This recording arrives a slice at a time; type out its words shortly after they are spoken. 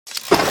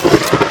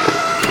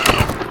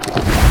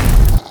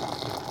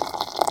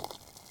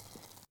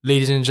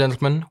Ladies and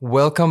gentlemen,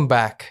 welcome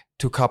back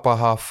to Kappa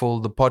Half Full,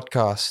 the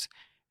podcast.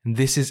 And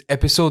this is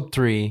episode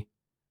 3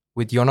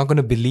 with, you're not going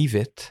to believe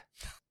it,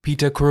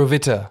 Peter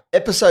KURUVITA.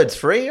 Episode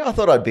 3? I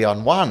thought I'd be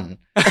on 1.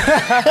 But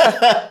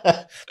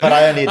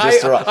I only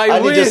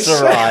just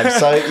arrived.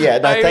 So, yeah,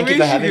 no, thank you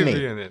for having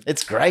me.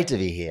 It's great to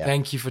be here.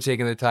 Thank you for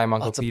taking the time,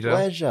 Uncle Peter. It's a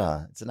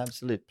pleasure. It's an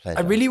absolute pleasure.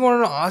 I really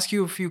wanted to ask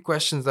you a few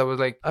questions that was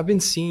like, I've been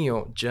seeing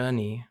your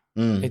journey.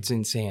 It's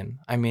insane.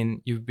 I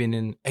mean, you've been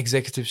an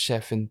executive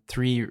chef in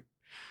 3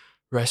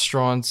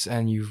 restaurants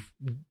and you've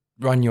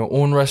run your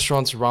own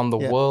restaurants around the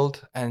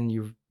world, and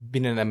you've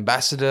been an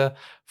ambassador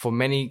for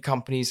many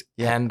companies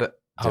and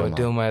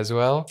Dilma as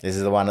well. This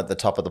is the one at the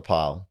top of the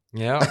pile.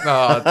 Yeah.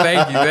 Oh,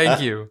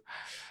 thank you.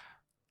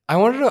 I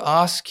wanted to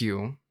ask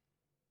you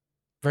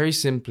very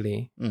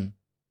simply,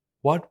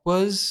 what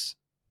was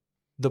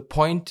the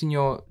point in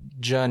your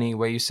journey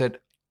where you said,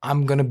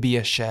 I'm going to be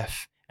a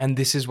chef and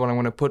this is what I'm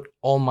going to put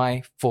all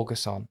my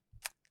focus on?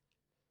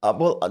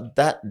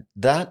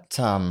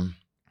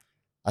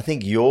 I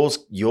think your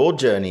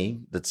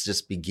journey that's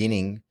just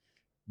beginning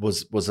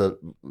was a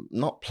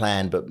not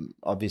planned, but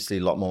obviously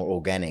a lot more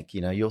organic. You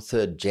know, you're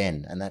 3rd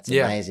gen, and that's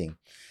amazing.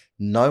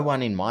 No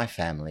one in my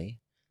family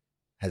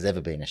has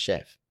ever been a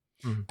chef.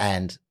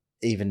 And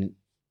even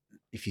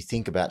if you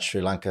think about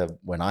Sri Lanka,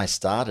 when I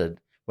set up,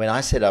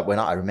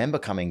 I remember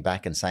coming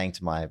back and saying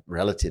to my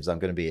relatives, I'm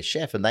going to be a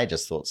chef, and they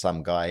just thought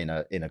some guy in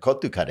a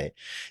kotu kare.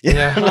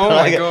 Yeah. Oh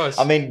my gosh.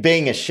 I mean,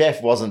 being a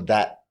chef wasn't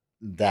that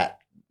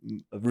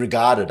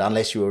regarded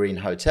unless you were in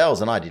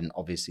hotels, and I didn't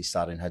obviously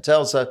start in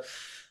hotels. So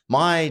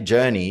my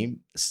journey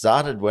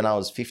started when I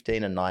was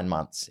 15 and 9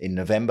 months in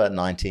November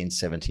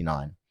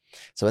 1979.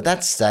 So at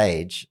that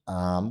stage,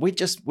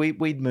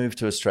 we'd moved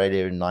to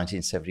Australia in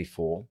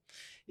 1974.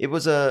 It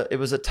was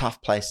a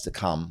tough place to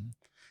come,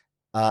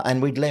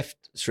 and we'd left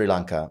Sri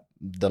Lanka,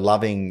 the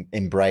loving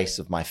embrace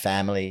of my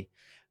family,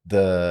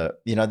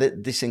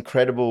 this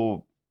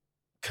incredible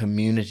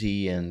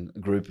community and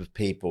group of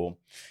people,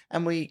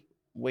 and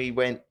we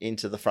went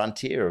into the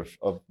frontier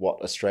of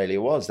what Australia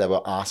was. They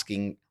were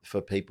asking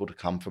for people to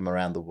come from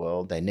around the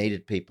world. They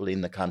needed people in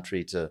the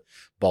country to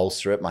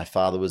bolster it. My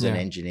father was an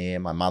engineer.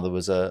 My mother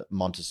was a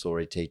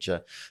Montessori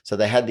teacher. So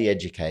they had the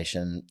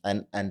education,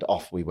 and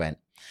off we went.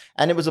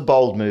 And it was a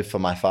bold move for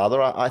my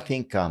father. I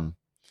think, I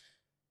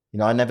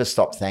never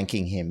stopped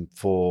thanking him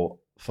for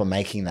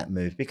making that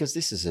move, because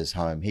this is his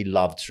home. He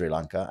loved Sri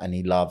Lanka, and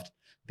he loved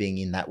being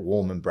in that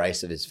warm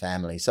embrace of his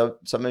family. So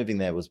moving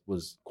there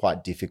was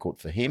quite difficult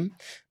for him.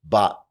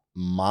 But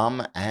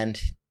Mum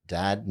and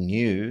Dad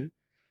knew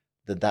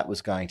that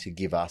was going to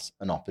give us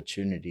an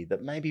opportunity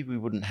that maybe we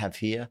wouldn't have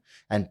here.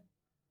 And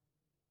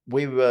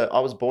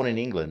I was born in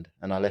England,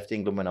 and I left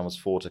England when I was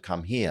 4 to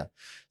come here.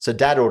 So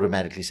Dad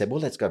automatically said,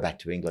 well, let's go back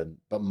to England.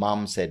 But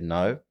Mum said,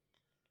 no,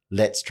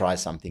 let's try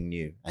something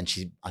new. And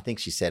I think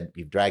she said,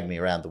 you've dragged me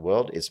around the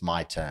world. It's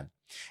my turn.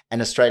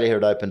 And Australia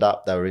had opened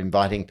up. They were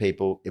inviting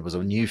people. It was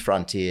a new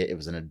frontier. It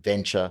was an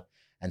adventure.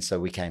 And so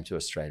we came to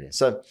Australia.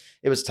 So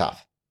it was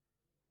tough.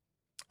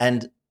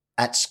 And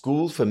at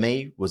school, for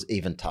me, was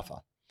even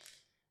tougher.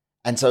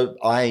 And so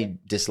I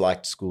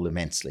disliked school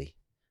immensely.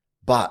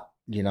 But,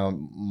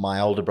 my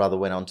older brother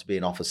went on to be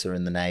an officer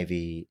in the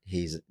Navy.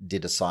 He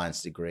did a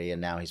science degree, and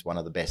now he's one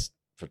of the best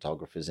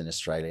photographers in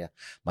Australia.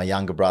 My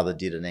younger brother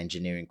did an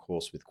engineering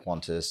course with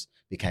Qantas,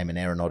 became an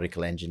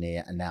aeronautical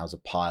engineer, and now is a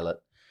pilot.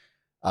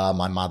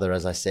 My mother,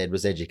 as I said,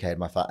 was educated.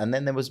 My father, and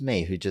then there was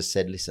me, who just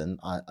said, listen,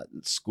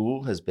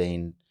 school has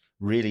been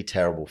really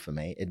terrible for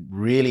me. It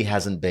really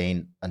hasn't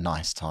been a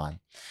nice time.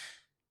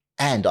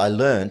 And I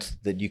learned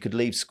that you could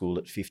leave school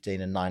at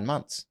 15 and 9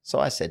 months. So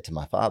I said to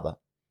my father,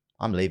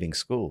 I'm leaving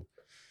school.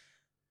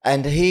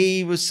 And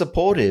he was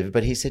supportive,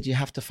 but he said, you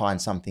have to find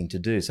something to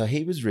do. So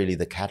he was really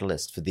the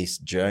catalyst for this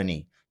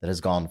journey that has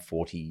gone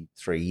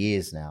 43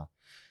 years now.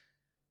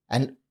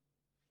 And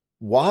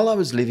while I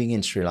was living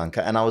in Sri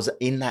Lanka, and I was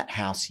in that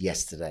house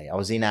yesterday, I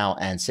was in our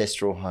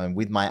ancestral home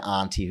with my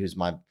auntie, who's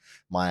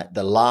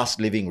the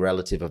last living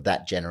relative of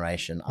that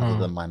generation, other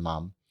than my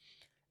mum,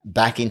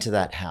 back into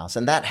that house.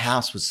 And that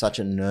house was such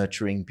a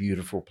nurturing,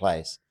 beautiful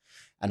place.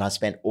 And I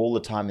spent all the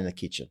time in the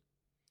kitchen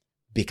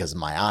because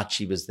my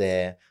Archie was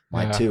there,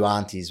 my 2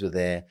 aunties were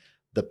there.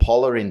 The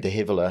Polar in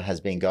Dehivila has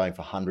been going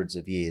for hundreds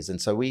of years.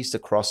 And so we used to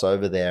cross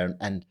over there,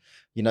 and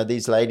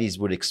these ladies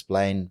would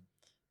explain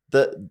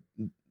the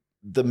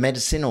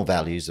medicinal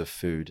values of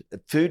food.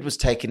 Food was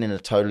taken in a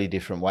totally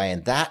different way.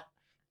 And that,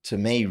 to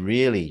me, it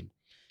really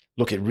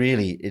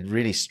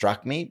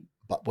struck me.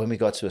 But when we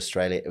got to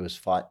Australia, it was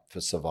fight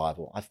for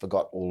survival. I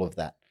forgot all of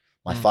that.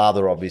 My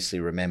father obviously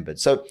remembered.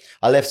 So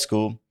I left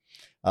school.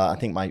 I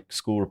think my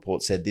school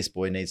report said this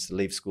boy needs to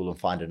leave school and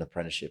find an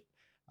apprenticeship.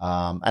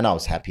 And I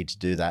was happy to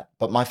do that.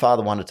 But my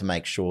father wanted to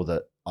make sure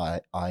that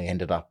I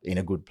ended up in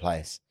a good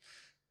place.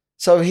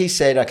 So he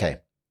said,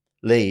 okay,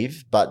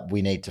 leave, but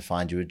we need to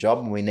find you a job,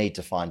 and we need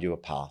to find you a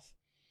path.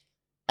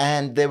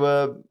 And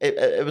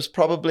it was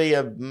probably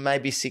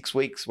maybe 6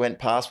 weeks went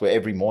past where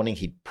every morning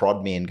he'd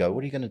prod me and go,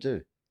 what are you going to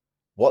do?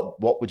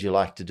 What would you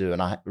like to do?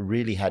 And I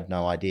really had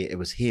no idea. It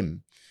was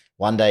him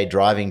one day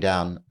driving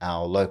down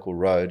our local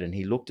road, and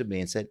he looked at me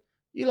and said,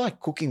 "You like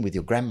cooking with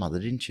your grandmother,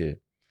 didn't you?"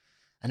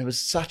 And it was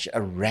such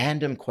a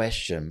random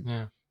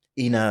question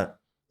in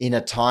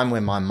a time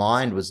when my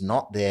mind was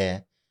not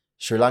there.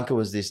 Sri Lanka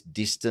was this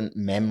distant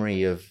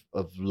memory of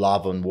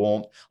love and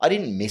warmth. I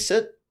didn't miss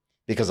it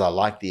because I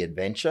liked the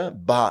adventure.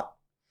 But,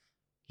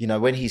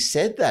 when he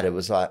said that, it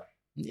was like,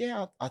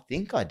 yeah, I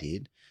think I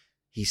did.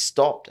 He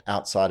stopped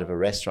outside of a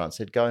restaurant,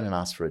 said, "Go in and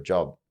ask for a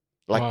job."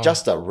 Like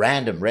just a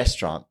random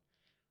restaurant.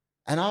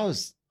 And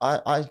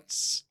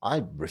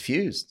I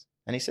refused.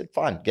 And he said,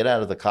 "Fine, get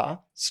out of the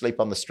car, sleep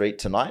on the street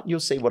tonight. You'll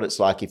see what it's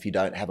like if you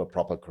don't have a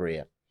proper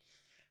career."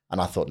 And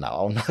I thought, no,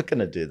 I'm not going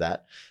to do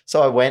that.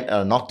 So I went and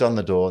I knocked on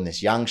the door, and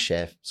this young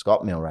chef,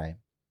 Scott Milray,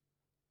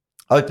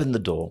 opened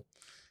the door.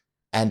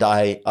 And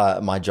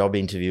my job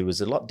interview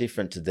was a lot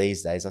different to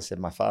these days. I said,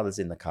 "My father's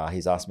in the car.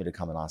 He's asked me to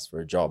come and ask for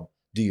a job.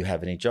 Do you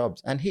have any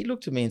jobs?" And he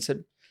looked at me and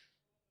said,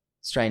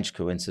 "Strange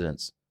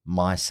coincidence.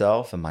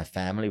 Myself and my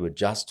family were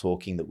just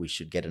talking that we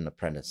should get an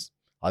apprentice."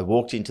 I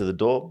walked into the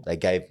door. They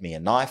gave me a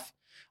knife.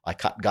 I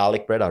cut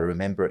garlic bread. I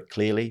remember it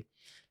clearly.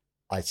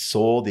 I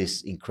saw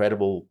this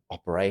incredible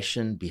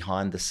operation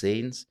behind the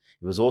scenes.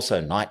 It was also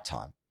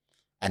nighttime.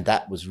 And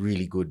that was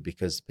really good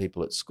because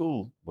people at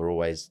school were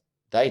always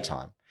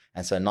daytime.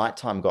 And so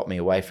nighttime got me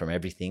away from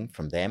everything,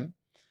 from them.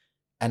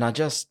 And I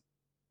just,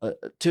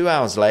 2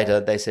 hours later,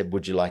 they said,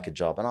 "Would you like a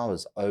job?" And I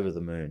was over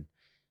the moon.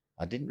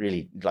 I didn't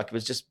really, it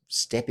was just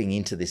stepping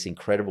into this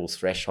incredible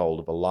threshold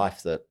of a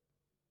life that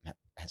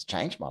has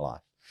changed my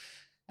life.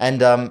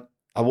 And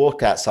I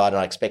walked outside and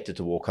I expected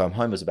to walk home.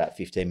 Home was about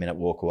a 15-minute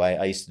walk away.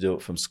 I used to do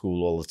it from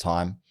school all the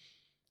time,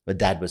 but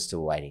Dad was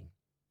still waiting.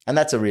 And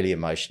that's a really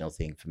emotional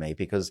thing for me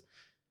because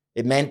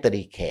it meant that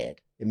he cared.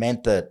 It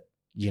meant that,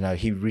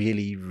 he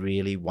really,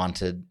 really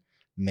wanted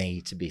me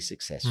to be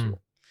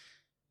successful.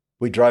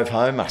 We drove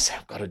home. I said,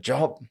 "I've got a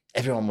job."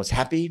 Everyone was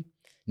happy.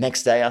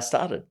 Next day I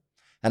started.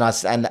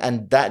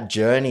 And that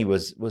journey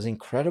was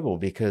incredible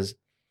because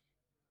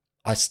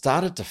I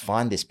started to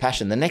find this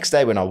passion. The next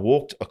day when I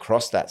walked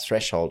across that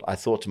threshold, I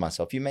thought to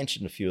myself, you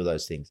mentioned a few of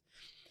those things.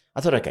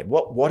 I thought, okay,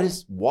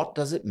 what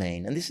does it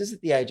mean? And this is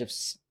at the age of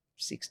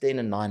 16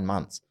 and 9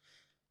 months.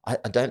 I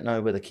don't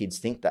know whether kids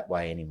think that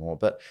way anymore.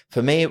 But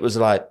for me, it was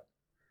like,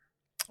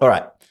 all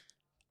right,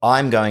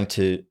 I'm going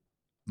to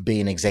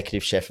be an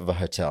executive chef of a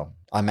hotel.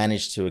 I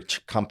managed to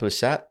accomplish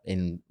that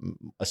in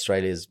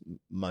Australia's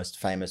most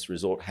famous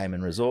resort,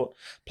 Hayman Resort,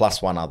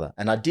 plus one other.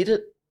 And I did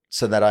it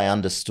so that I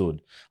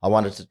understood. I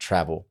wanted to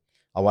travel.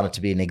 I wanted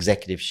to be an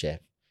executive chef.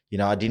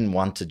 I didn't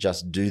want to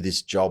just do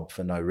this job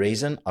for no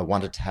reason. I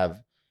wanted to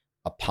have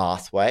a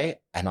pathway,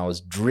 and I was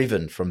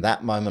driven from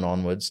that moment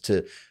onwards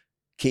to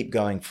keep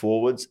going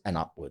forwards and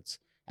upwards.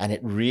 And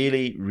it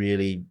really,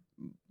 really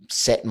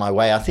set my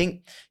way. I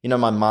think,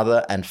 my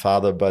mother and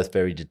father are both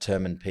very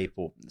determined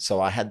people.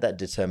 So I had that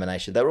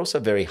determination. They were also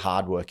very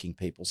hardworking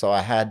people. So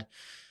I had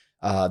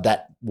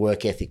that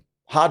work ethic.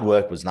 Hard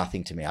work was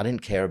nothing to me. I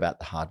didn't care about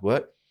the hard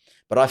work.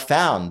 But I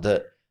found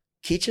that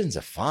kitchens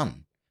are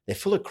fun. They're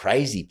full of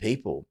crazy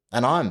people.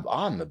 And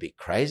I'm a bit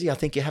crazy. I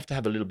think you have to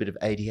have a little bit of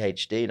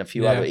ADHD and a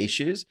few other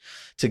issues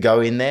to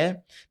go in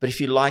there. But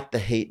if you like the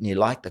heat and you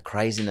like the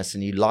craziness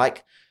and you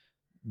like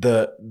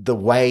the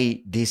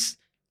way this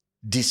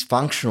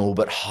dysfunctional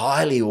but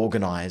highly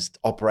organized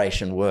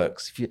operation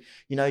works, if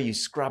you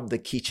scrub the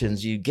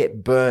kitchens, you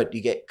get burnt, you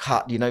get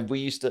cut.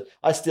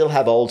 I still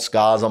have old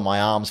scars on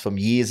my arms from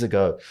years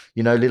ago,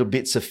 little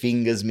bits of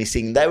fingers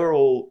missing. They were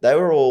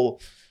all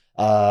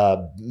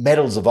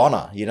medals of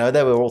honor.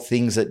 They were all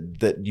things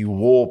that you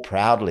wore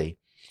proudly.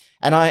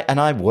 And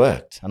I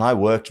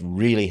worked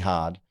really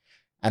hard.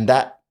 And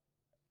that,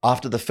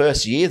 after the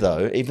first year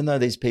though, even though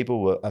these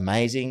people were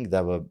amazing,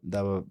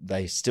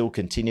 they still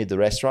continued the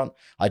restaurant.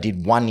 I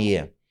did 1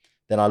 year.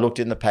 Then I looked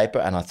in the paper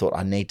and I thought,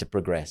 I need to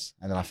progress.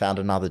 And then I found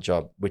another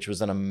job, which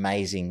was an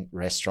amazing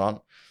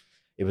restaurant.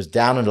 It was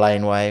down in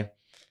Laneway.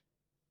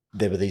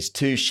 There were these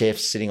two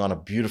chefs sitting on a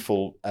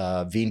beautiful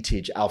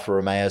vintage Alfa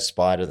Romeo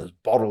Spider. There's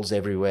bottles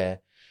everywhere.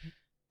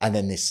 And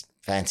then this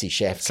fancy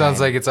chef Sounds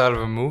came. like it's out of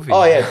a movie.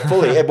 Oh yeah,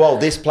 fully. Well,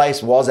 this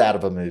place was out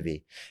of a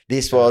movie.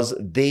 This was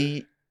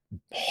the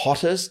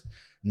hottest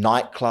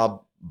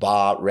nightclub,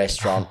 bar,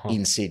 restaurant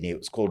in Sydney. It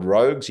was called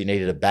Rogues. You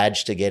needed a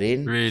badge to get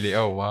in. Really?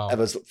 Oh, wow. It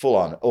was full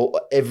on.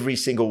 Every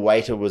single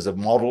waiter was a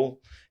model,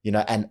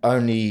 and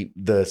only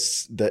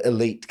the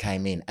elite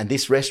came in. And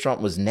this restaurant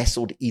was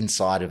nestled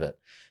inside of it.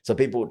 So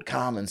people would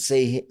come and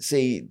see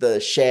the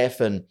chef,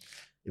 and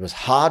it was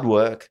hard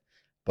work,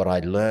 but I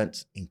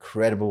learnt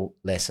incredible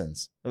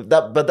lessons.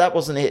 But that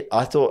wasn't it.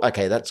 I thought,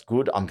 okay, that's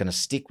good. I'm going to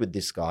stick with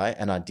this guy.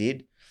 And I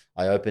did.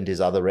 I opened his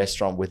other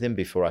restaurant with him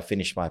before I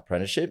finished my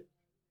apprenticeship.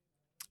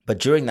 But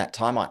during that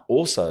time, I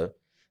also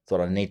thought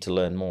I need to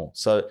learn more.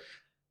 So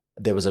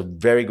there was a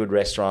very good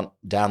restaurant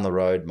down the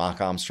road, Mark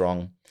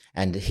Armstrong,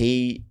 and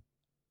he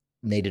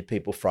needed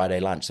people Friday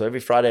lunch. So every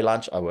Friday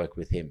lunch, I worked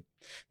with him.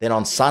 Then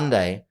on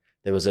Sunday,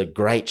 there was a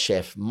great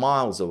chef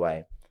miles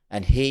away,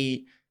 and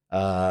he,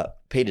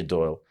 Peter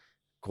Doyle,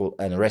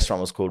 and the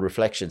restaurant was called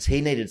Reflections.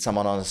 He needed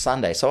someone on a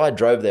Sunday. So I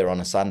drove there on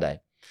a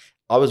Sunday.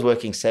 I was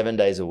working 7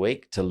 days a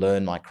week to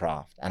learn my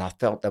craft. And I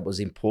felt that was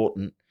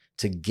important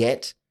to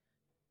get,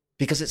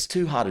 because it's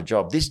too hard a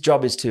job. This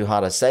job is too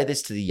hard. I say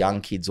this to the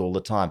young kids all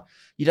the time.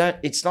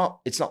 It's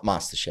not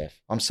MasterChef.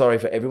 I'm sorry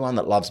for everyone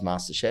that loves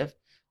MasterChef.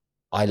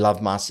 I love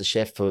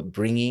MasterChef for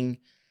bringing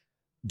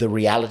the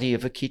reality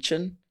of a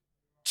kitchen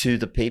to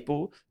the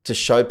people, to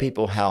show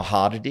people how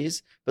hard it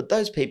is. But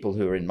those people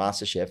who are in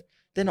MasterChef,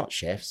 they're not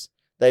chefs.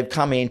 They've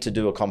come in to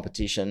do a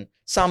competition.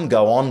 Some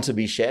go on to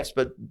be chefs,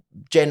 but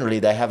generally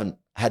they haven't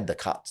had the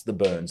cuts, the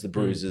burns, the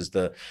bruises,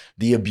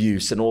 the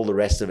abuse and all the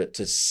rest of it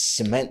to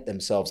cement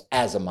themselves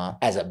as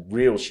a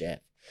real chef.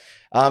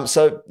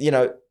 So,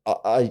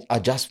 I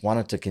just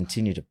wanted to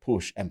continue to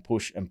push and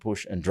push and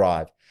push and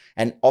drive.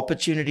 And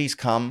opportunities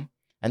come,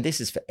 and this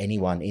is for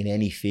anyone in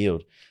any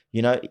field.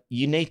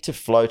 You need to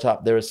float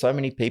up. There are so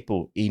many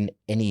people in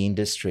any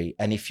industry.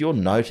 And if you're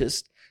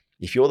noticed,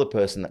 if you're the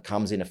person that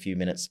comes in a few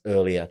minutes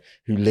earlier,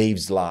 who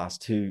leaves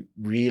last, who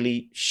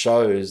really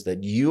shows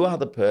that you are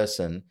the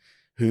person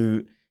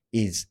who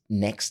is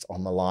next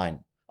on the line.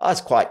 I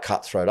was quite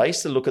cutthroat. I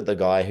used to look at the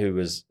guy who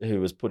was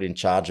put in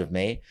charge of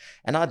me,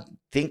 and I'd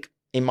think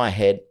in my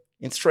head,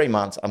 in 3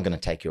 months, I'm going to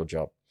take your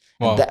job.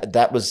 Wow.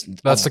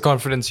 That's the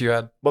confidence you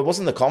had. But it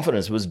wasn't the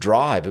confidence, it was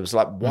drive. It was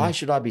like, why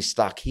should I be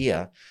stuck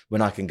here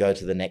when I can go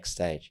to the next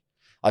stage?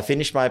 I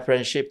finished my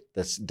apprenticeship.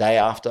 The day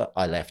after,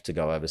 I left to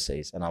go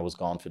overseas, and I was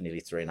gone for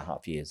nearly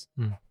 3.5 years.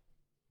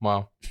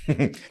 Wow.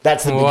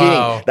 That's the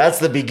beginning. That's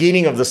the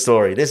beginning of the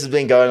story. This has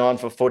been going on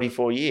for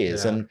 44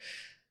 years. Yeah.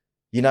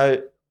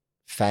 And,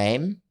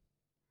 fame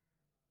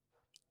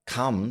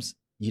comes,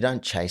 you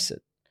don't chase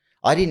it.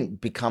 I didn't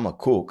become a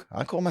cook.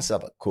 I call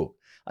myself a cook.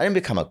 I didn't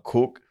become a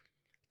cook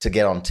to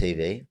get on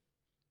TV.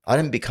 I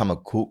didn't become a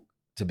cook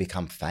to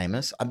become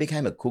famous. I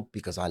became a cook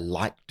because I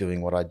like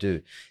doing what I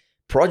do.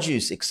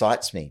 Produce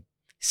excites me.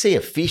 See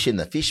a fish in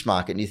the fish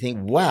market and you think,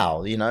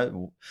 wow,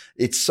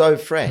 it's so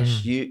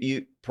fresh.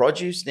 You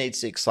produce needs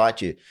to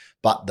excite you.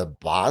 But the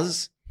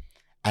buzz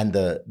and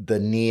the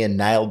near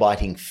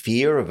nail-biting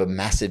fear of a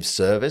massive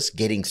service,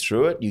 getting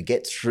through it, you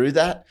get through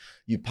that,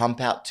 you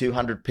pump out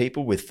 200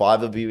 people with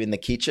 5 of you in the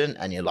kitchen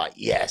and you're like,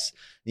 yes.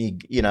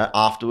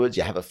 Afterwards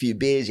you have a few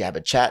beers, you have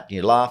a chat, and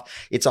you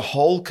laugh. It's a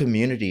whole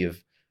community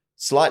of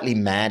slightly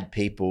mad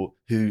people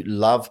who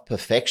love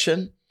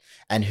perfection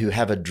and who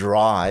have a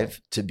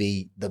drive to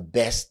be the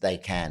best they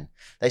can.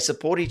 They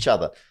support each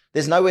other.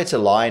 There's nowhere to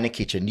lie in a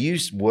kitchen. You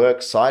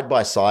work side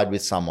by side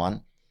with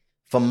someone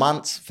for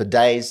months, for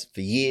days,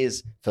 for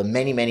years, for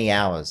many, many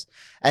hours.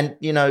 And,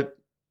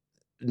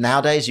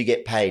 nowadays you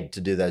get paid to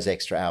do those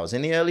extra hours.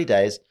 In the early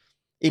days,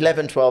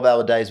 11,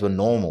 12-hour days were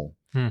normal.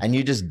 And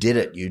you just did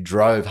it. You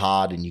drove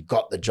hard and you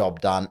got the job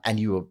done and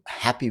you were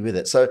happy with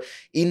it. So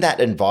in that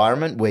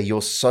environment where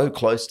you're so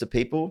close to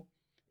people,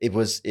 it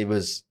was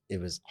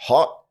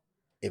hot.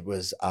 It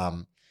was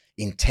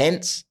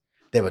intense.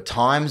 There were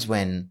times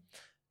when,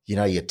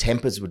 your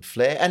tempers would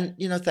flare. And,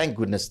 thank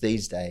goodness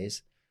these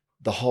days,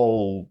 the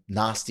whole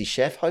nasty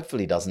chef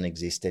hopefully doesn't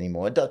exist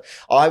anymore.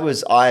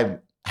 I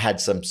had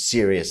some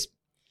serious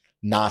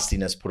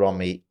nastiness put on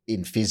me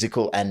in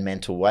physical and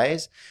mental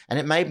ways. And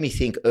it made me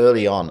think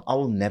early on, I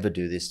will never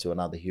do this to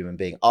another human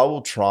being. I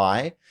will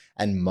try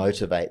and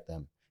motivate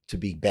them to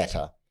be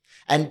better.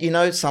 And,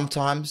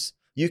 sometimes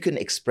you can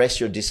express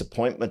your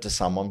disappointment to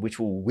someone, which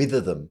will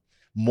wither them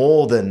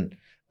more than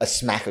a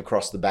smack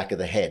across the back of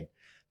the head.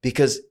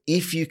 Because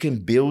if you can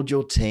build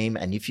your team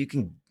and if you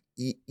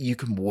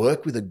can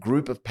work with a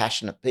group of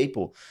passionate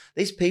people,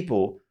 these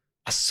people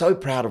are so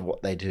proud of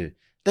what they do.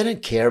 They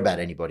don't care about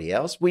anybody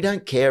else. We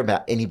don't care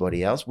about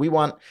anybody else. We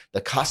want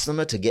the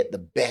customer to get the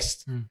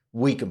best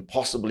we can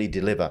possibly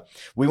deliver.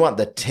 We want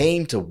the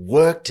team to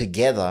work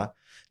together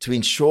to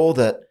ensure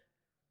that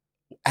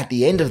at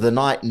the end of the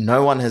night,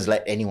 no one has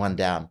let anyone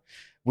down.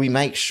 We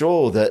make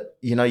sure that,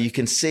 you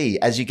can see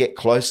as you get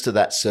close to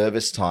that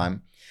service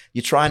time,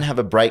 you try and have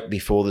a break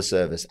before the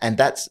service. And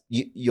that's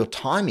your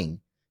timing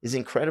is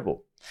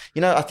incredible.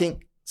 I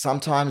think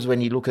sometimes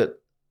when you look at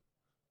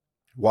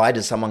why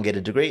does someone get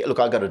a degree? Look,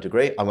 I got a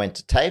degree. I went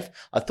to TAFE.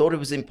 I thought it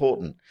was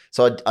important.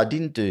 So I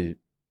didn't do,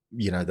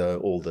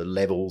 all the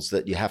levels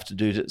that you have to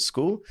do at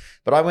school,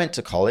 but I went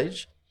to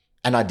college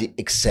and I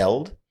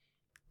excelled.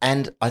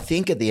 And I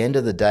think at the end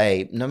of the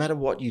day, no matter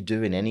what you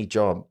do in any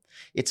job,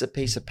 it's a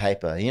piece of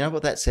paper. You know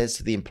what that says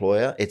to the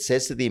employer? It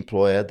says to the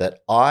employer that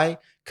I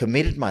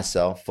committed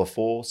myself for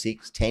 4,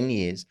 6, 10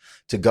 years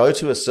to go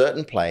to a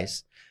certain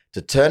place,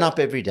 to turn up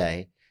every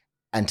day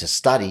and to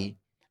study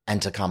and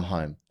to come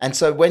home. And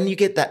so when you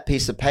get that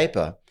piece of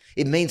paper,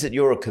 it means that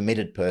you're a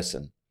committed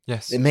person.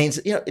 Yes. It means,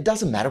 it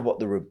doesn't matter what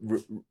the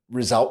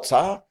results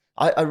are.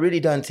 I really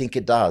don't think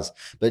it does.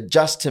 But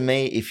just to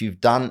me, if you've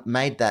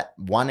made that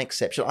one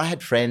exception, I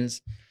had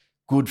friends,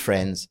 good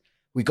friends.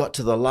 We got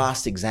to the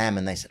last exam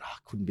and they said, I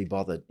couldn't be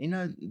bothered.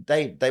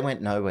 They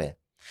went nowhere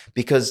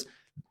because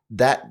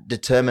that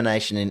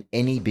determination in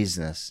any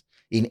business,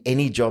 in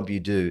any job you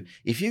do,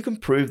 if you can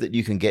prove that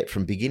you can get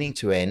from beginning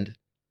to end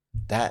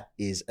that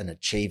is an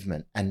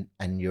achievement, and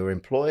your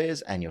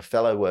employers and your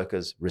fellow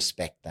workers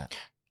respect that.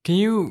 Can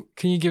you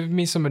give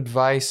me some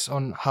advice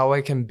on how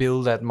I can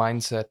build that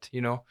mindset,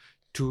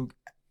 to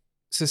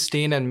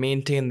sustain and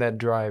maintain that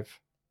drive?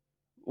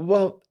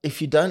 Well,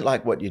 if you don't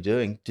like what you're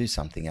doing, do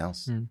something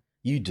else.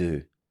 You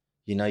do.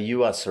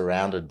 You are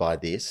surrounded by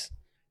this.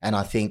 And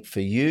I think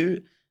for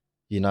you,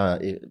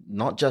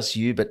 not just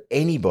you, but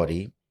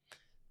anybody,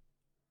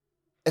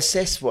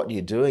 assess what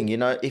you're doing.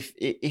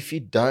 If you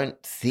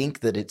don't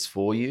think that it's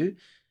for you,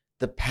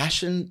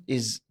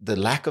 the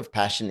lack of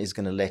passion is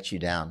going to let you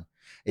down.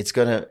 It's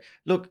going to,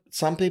 look,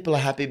 some people are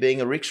happy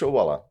being a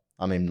rickshaw-waller.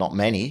 I mean, not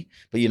many,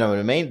 but you know what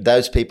I mean?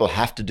 Those people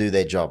have to do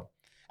their job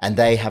and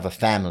they have a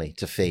family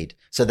to feed.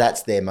 So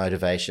that's their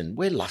motivation.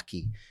 We're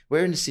lucky.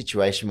 We're in a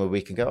situation where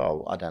we can go,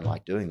 oh, I don't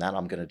like doing that.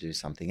 I'm going to do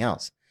something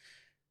else.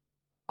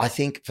 I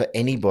think for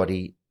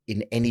anybody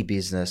in any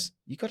business,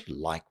 you got to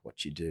like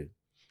what you do.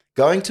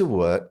 Going to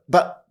work,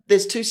 but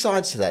there's two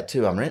sides to that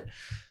too, Amrit,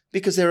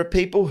 because there are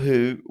people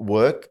who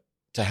work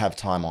to have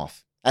time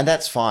off, and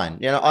that's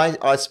fine.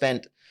 I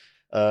spent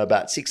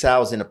about 6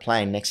 hours in a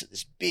plane next to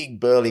this big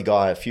burly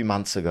guy a few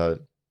months ago.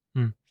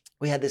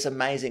 We had this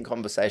amazing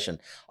conversation.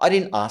 I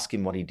didn't ask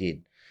him what he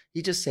did.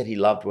 He just said he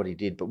loved what he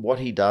did. But what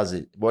he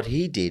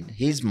did,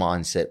 his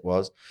mindset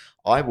was,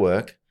 I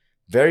work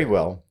very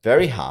well,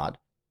 very hard,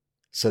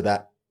 so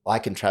that I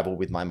can travel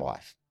with my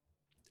wife.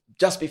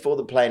 Just before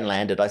the plane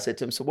landed, I said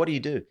to him, so what do you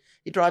do?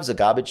 He drives a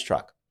garbage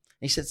truck.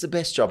 He said, it's the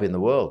best job in the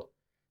world.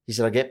 He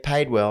said, I get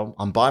paid well.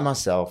 I'm by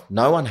myself.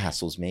 No one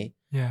hassles me.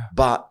 Yeah.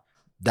 But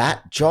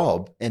that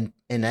job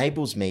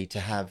enables me to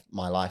have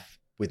my life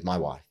with my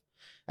wife.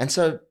 And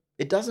so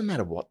it doesn't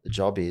matter what the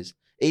job is.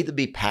 Either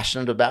be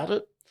passionate about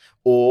it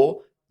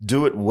or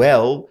do it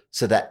well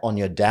so that on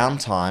your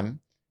downtime,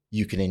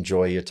 you can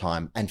enjoy your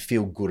time and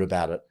feel good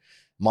about it.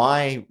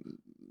 My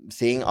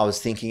thing, I was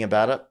thinking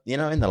about it,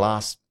 in the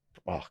last,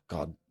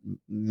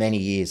 many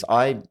years,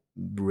 I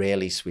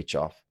rarely switch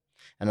off.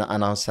 And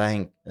I was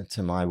saying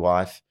to my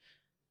wife,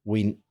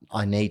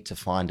 I need to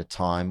find a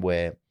time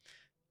where,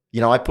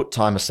 I put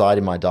time aside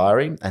in my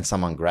diary and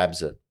someone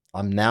grabs it.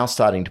 I'm now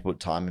starting to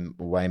put time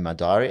away in my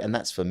diary, and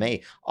that's for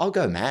me. I'll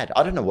go mad.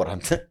 I don't know what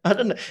I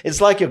don't know.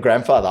 It's like your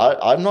grandfather.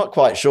 I'm not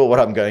quite sure what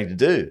I'm going to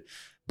do,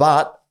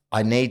 but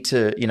I need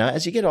to,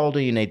 as you get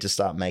older, you need to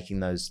start making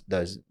those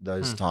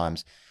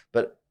times.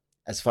 But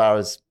as far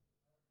as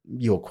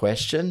your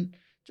question,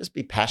 just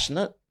be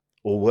passionate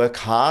or work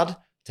hard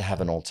to have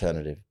an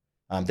alternative.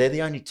 They're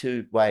the only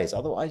two ways.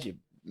 Otherwise, you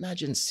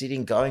imagine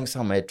going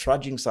somewhere,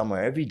 trudging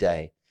somewhere every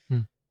day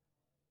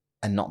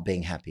and not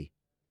being happy.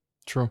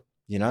 True.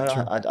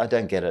 True. I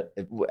don't get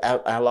it.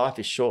 Our life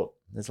is short.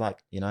 There's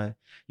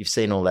you've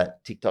seen all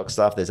that TikTok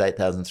stuff. There's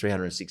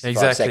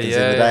 8,365 seconds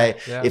in the day.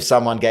 Yeah. If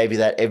someone gave you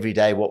that every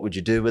day, what would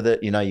you do with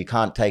it? You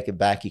can't take it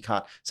back. You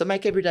can't. So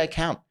make every day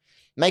count.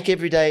 Make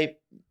every day,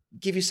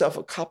 give yourself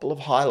a couple of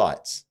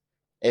highlights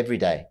every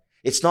day.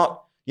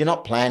 You're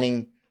not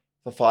planning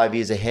for 5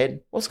 years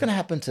ahead. What's going to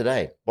happen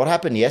today? What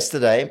happened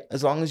yesterday,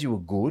 as long as you were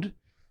good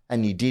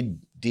and you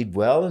did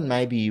well and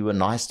maybe you were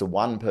nice to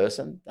one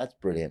person, that's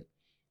brilliant.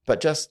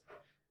 But just,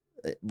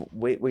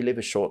 we live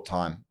a short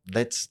time.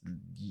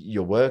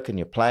 Your work and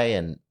your play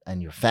and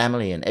your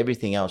family and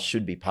everything else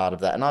should be part of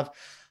that. And I've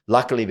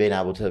luckily been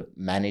able to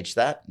manage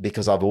that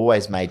because I've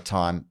always made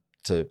time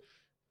to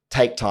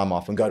take time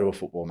off and go to a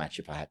football match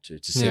if I had to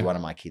see one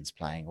of my kids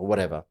playing or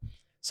whatever.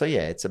 So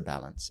yeah, it's a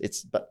balance.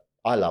 But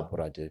I love what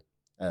I do.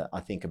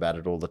 I think about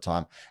it all the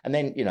time. And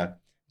then,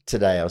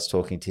 today I was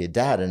talking to your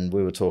dad and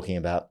we were talking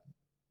about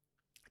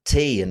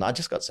tea, and I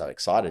just got so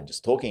excited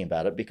just talking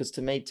about it because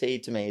tea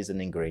to me is an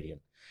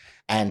ingredient.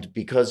 And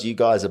because you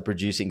guys are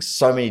producing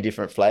so many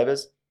different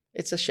flavors,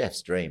 it's a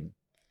chef's dream.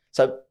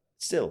 So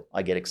still,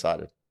 I get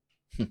excited.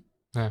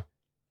 Yeah.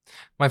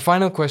 My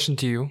final question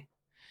to you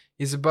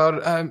is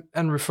about,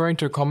 and referring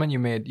to a comment you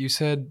made, you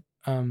said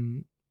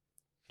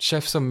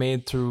chefs are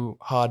made through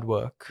hard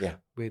work. Yeah.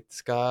 With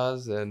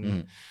scars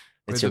and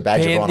it's your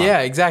badge of honor. Yeah,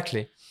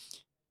 exactly.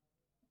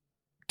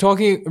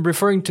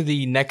 Referring to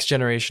the next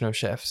generation of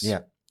chefs.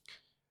 Yeah.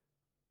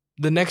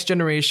 The next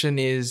generation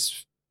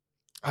is,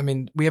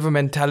 we have a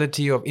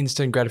mentality of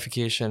instant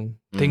gratification.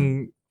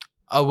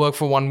 I'll work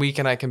for 1 week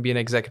and I can be an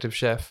executive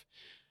chef.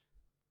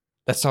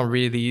 That's not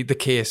really the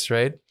case,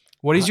 right?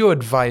 What is your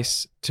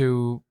advice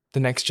to the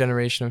next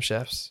generation of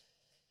chefs?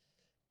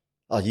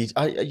 Oh,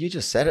 you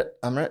just said it.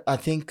 I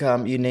think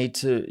you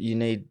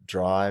need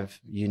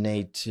drive. You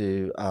need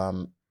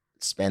to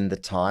spend the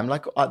time.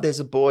 There's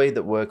a boy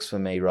that works for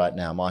me right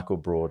now, Michael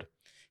Broad.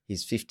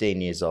 He's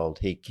 15 years old.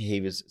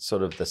 He was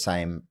sort of the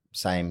same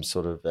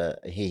sort of.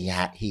 He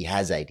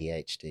has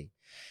ADHD.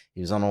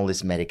 He was on all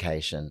this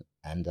medication,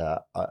 and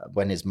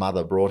when his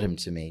mother brought him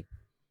to me,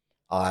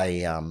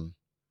 I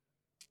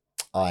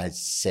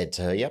said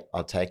to her, "Yep,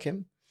 I'll take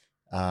him."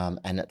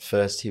 And at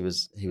first he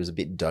was a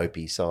bit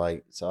dopey, so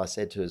I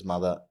said to his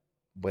mother,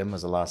 when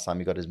was the last time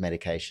you got his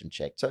medication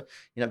checked? So,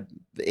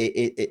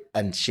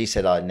 and she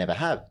said, I never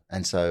have.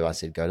 And so I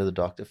said, go to the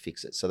doctor,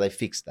 fix it. So they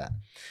fixed that.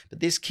 But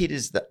this kid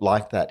is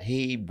like that.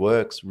 He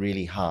works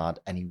really hard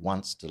and he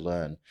wants to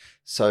learn.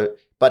 So,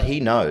 but he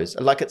knows,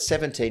 like at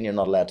 17, you're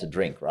not allowed to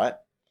drink, right?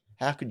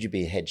 How could you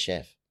be a head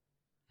chef?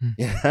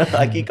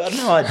 Like you got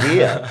no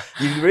idea.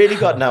 You really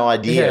got no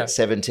idea at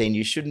 17.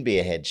 You shouldn't be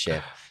a head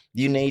chef.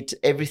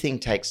 Everything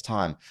takes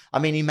time. I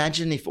mean,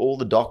 imagine if all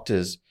the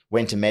doctors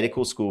went to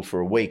medical school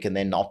for a week and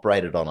then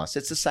operated on us.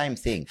 It's the same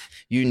thing.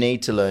 You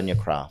need to learn your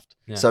craft.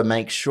 Yeah. So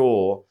make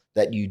sure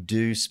that you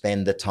do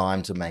spend the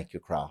time to make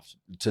your craft,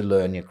 to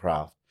learn your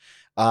craft.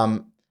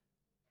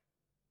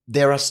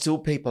 There are still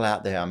people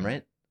out there,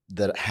 Amrit,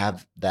 that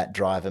have that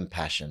drive and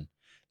passion.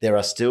 There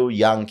are still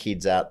young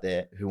kids out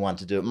there who want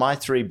to do it. My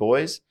 3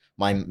 boys,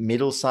 my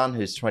middle son,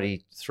 who's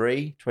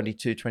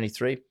 22,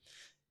 23,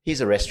 he's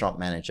a restaurant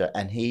manager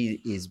and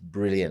he is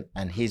brilliant.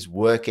 And his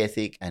work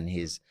ethic and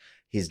his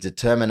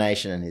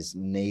determination and his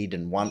need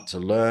and want to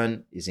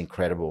learn is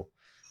incredible.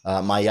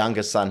 My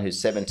youngest son, who's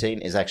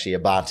 17, is actually a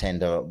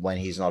bartender when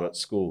he's not at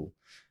school.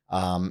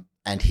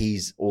 And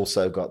he's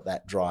also got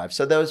that drive.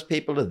 So those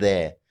people are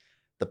there.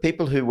 The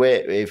people who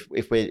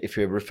if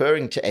we're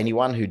referring to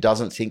anyone who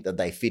doesn't think that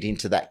they fit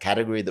into that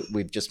category that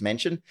we've just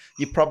mentioned,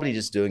 you're probably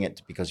just doing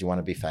it because you want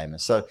to be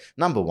famous. So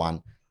number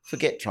 1,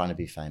 forget trying to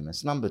be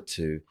famous. Number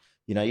 2,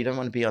 you don't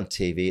want to be on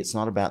TV. It's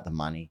not about the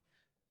money.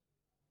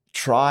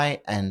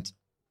 Try and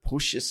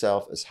push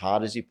yourself as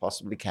hard as you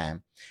possibly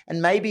can.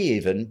 And maybe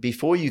even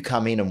before you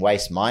come in and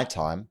waste my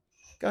time,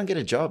 go and get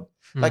a job.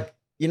 Like,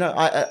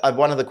 I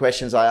one of the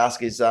questions I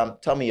ask is,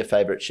 tell me your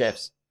favorite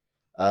chefs.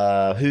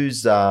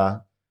 Who's,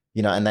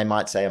 and they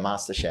might say a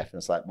master chef. And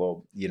it's like,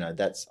 well,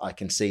 I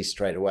can see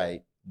straight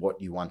away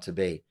what you want to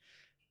be.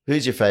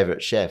 Who's your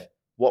favorite chef?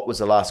 What was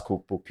the last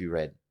cookbook you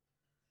read?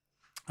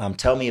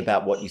 Tell me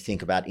about what you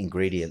think about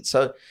ingredients.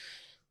 So,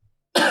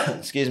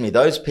 excuse me,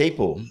 those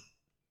people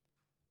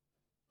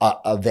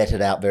are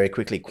vetted out very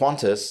quickly.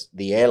 Qantas,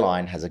 the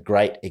airline, has a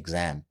great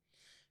exam.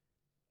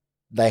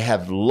 They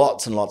have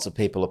lots and lots of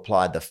people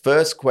apply. The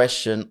first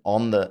question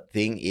on the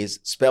thing is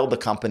spell the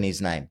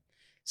company's name.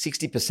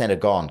 60% are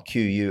gone.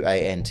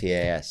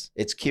 Quantas.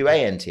 It's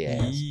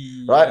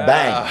Quantas, right?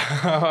 Bang.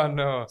 Oh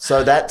no.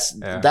 So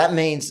that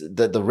means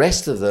that the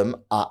rest of them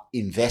are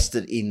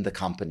invested in the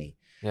company.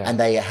 Yeah. And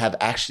they have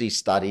actually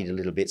studied a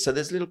little bit. So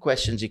there's little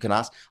questions you can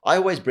ask. I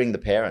always bring the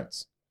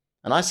parents.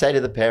 And I say to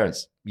the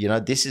parents,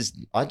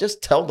 I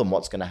just tell them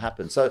what's going to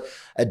happen. So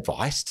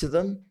advice to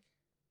them,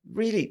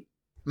 really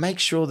make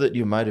sure that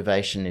your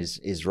motivation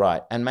is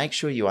right, and make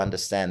sure you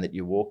understand that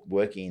you're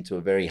working into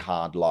a very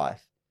hard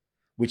life,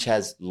 which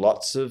has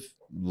lots of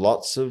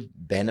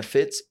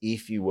benefits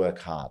if you work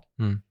hard.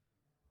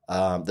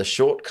 The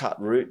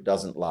shortcut route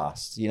doesn't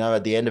last.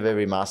 At the end of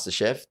every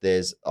MasterChef,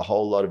 there's a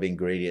whole lot of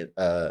ingredient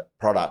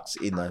products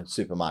in the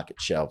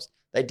supermarket shelves.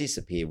 They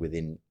disappear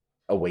within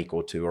a week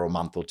or 2 or a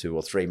month or 2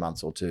 or 3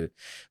 months or 2.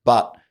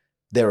 But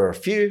there are a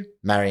few.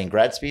 Marion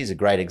Gradsby is a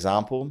great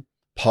example.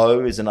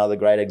 Poe is another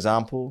great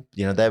example.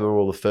 They were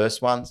all the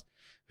first ones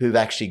who've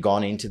actually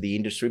gone into the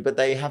industry, but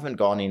they haven't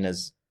gone in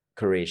as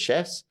career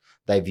chefs.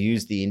 They've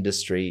used the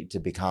industry to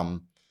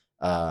become,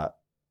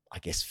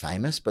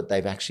 famous, but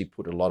they've actually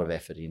put a lot of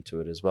effort into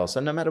it as well. So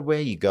no matter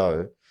where you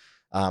go,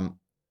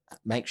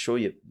 make sure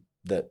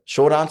the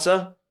short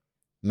answer,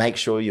 make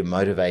sure your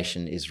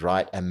motivation is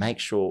right, and make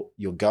sure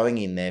you're going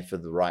in there for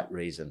the right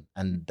reason.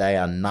 And they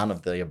are none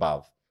of the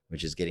above,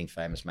 which is getting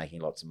famous,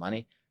 making lots of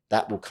money.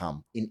 That will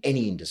come in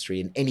any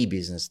industry, in any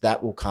business.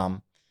 That will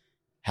come.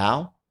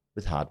 How?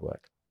 With hard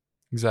work.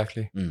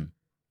 Exactly.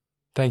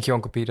 Thank you,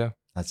 Uncle Peter.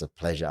 That's a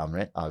pleasure,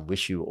 Amrit. I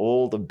wish you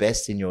all the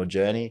best in your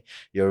journey.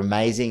 You're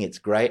amazing. It's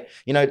great.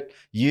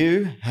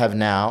 You have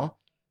now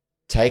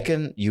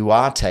you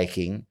are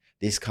taking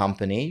this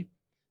company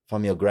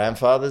from your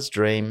grandfather's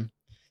dream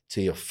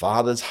to your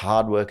father's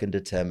hard work and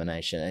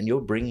determination, and you're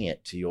bringing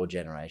it to your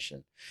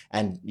generation.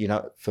 And,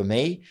 for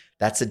me,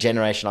 that's a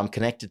generation I'm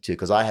connected to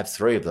because I have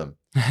 3 of them.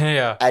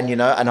 Yeah. And,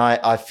 and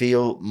I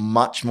feel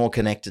much more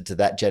connected to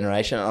that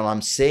generation. And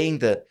I'm seeing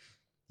that,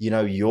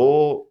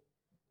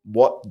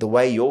 the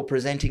way you're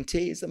presenting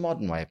tea is the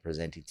modern way of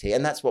presenting tea.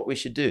 And that's what we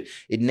should do.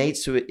 It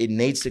needs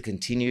to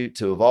continue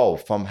to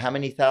evolve from how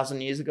many thousand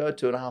years ago?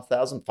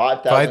 2,500,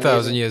 5,000?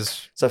 5,000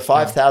 years. So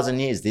 5,000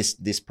 years,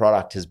 this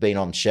product has been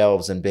on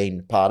shelves and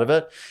been part of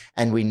it.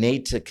 And we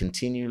need to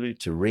continue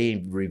to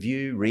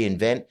review,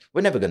 reinvent.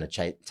 We're never going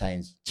to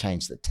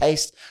change the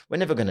taste. We're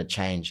never going to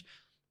change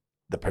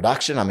the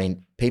production. I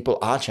mean, people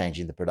are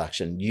changing the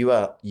production.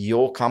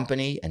 Your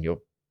company and your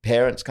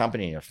parents'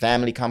 company and your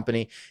family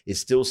company is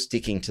still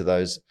sticking to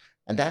those.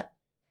 And that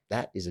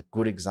is a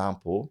good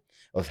example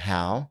of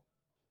how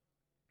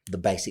the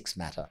basics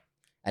matter.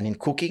 And in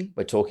cooking,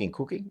 we're talking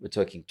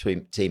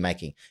tea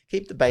making.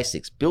 Keep the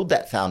basics, build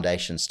that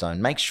foundation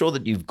stone. Make sure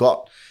that you've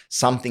got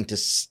something to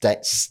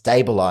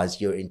stabilize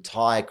your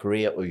entire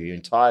career or your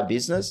entire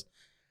business.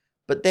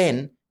 But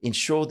then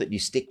ensure that you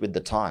stick with the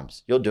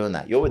times. You're doing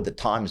that. You're with the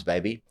times,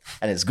 baby.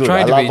 And it's good.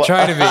 Try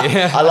to be.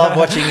 I love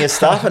watching your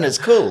stuff, and it's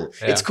cool.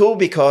 Yeah. It's cool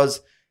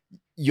because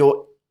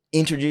you're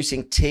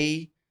introducing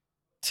tea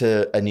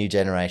to a new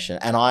generation.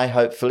 And I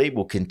hopefully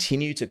will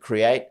continue to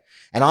create.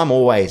 And I'm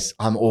always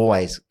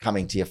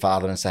coming to your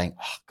father and saying,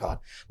 oh God,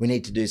 we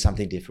need to do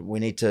something different. We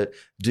need to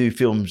do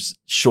films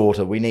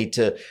shorter. We need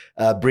to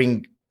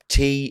bring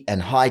tea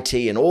and high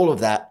tea and all of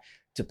that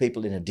to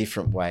people in a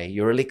different way.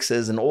 Your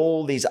elixirs and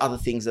all these other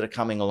things that are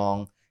coming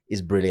along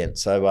is brilliant.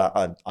 So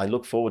I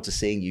look forward to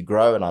seeing you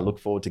grow, and I look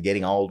forward to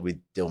getting old with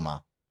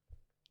Dilmah.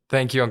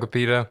 Thank you, Uncle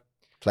Peter.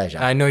 Pleasure.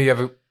 I know you have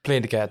a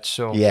plane to catch,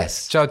 so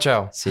yes. Ciao,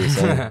 ciao. See you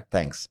soon.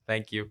 Thanks.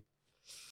 Thank you.